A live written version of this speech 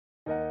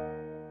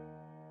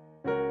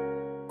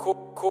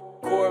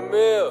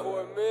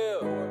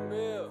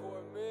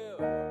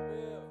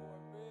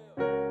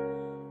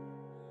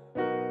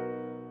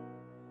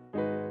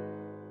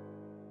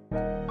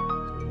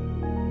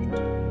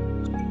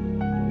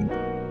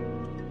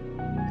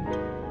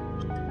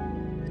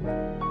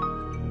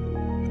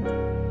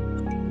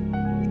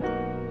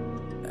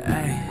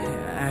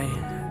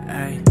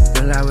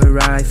Girl, I would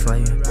ride for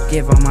you,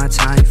 give all my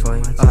time for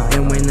you.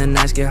 And when the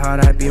nights get hard,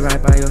 I'd be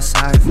right by your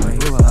side for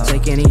you.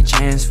 Take any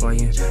chance for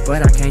you,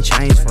 but I can't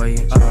change for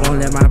you. Won't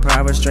let my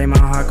pride restrain my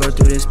heart, go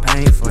through this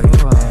pain for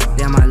you.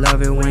 Damn, I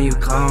love it when you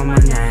call my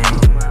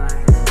name,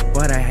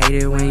 but I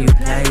hate it when you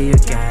play your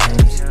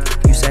games.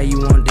 You say you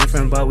want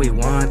different, but we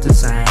want the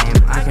same.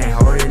 I can't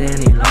hold it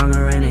any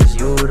longer, and it's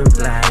you to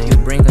blame. You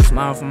bring a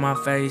smile from my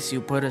face, you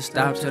put a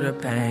stop to the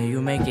pain.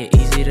 You make it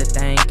easy to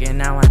think, and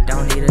now I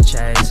don't need a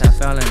chase. I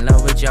fell in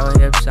love with your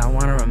hips, I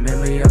wanna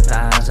remember your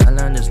thighs. I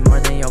learned there's more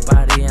than your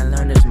body, and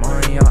learned there's more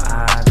in your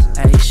eyes.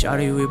 Hey,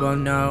 shorty, we both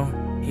know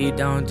he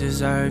don't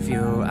deserve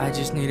you. I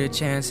just need a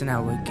chance and I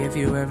would give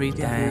you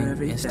everything.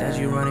 Instead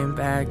you running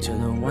back to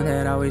the one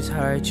that always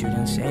hurt you,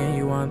 then saying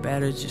you want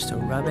better just to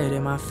rub it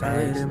in my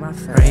face.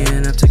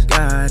 Praying up to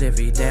God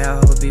every day, I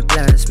hope he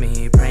bless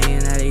me.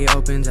 Praying that he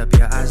opens up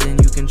your eyes and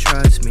you can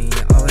trust me.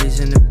 Always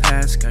in the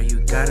past, girl, you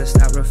gotta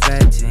stop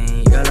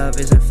reflecting. Your love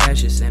is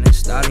infectious and it's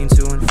starting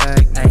to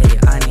infect. Hey,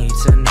 I need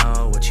to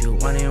know what you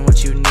want and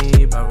what you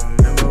need, but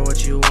remember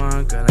what you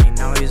want, girl,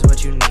 ain't always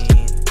what you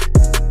need.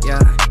 Yeah,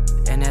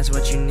 and that's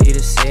what you need to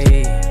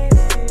see.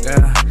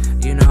 Girl,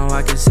 you know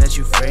I can set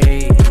you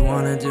free. You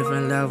on a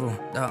different level,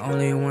 the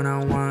only one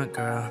I want,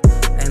 girl.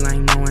 Ain't like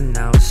no one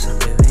else, so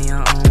live in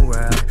your own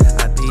world.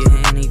 I'd be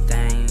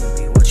anything,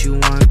 be what you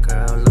want,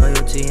 girl.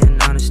 Loyalty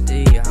and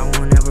honesty, I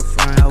won't ever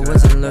front. I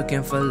wasn't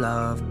looking for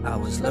love, I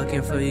was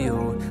looking for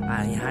you.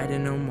 I ain't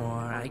hiding no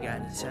more, I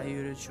gotta tell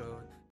you the truth.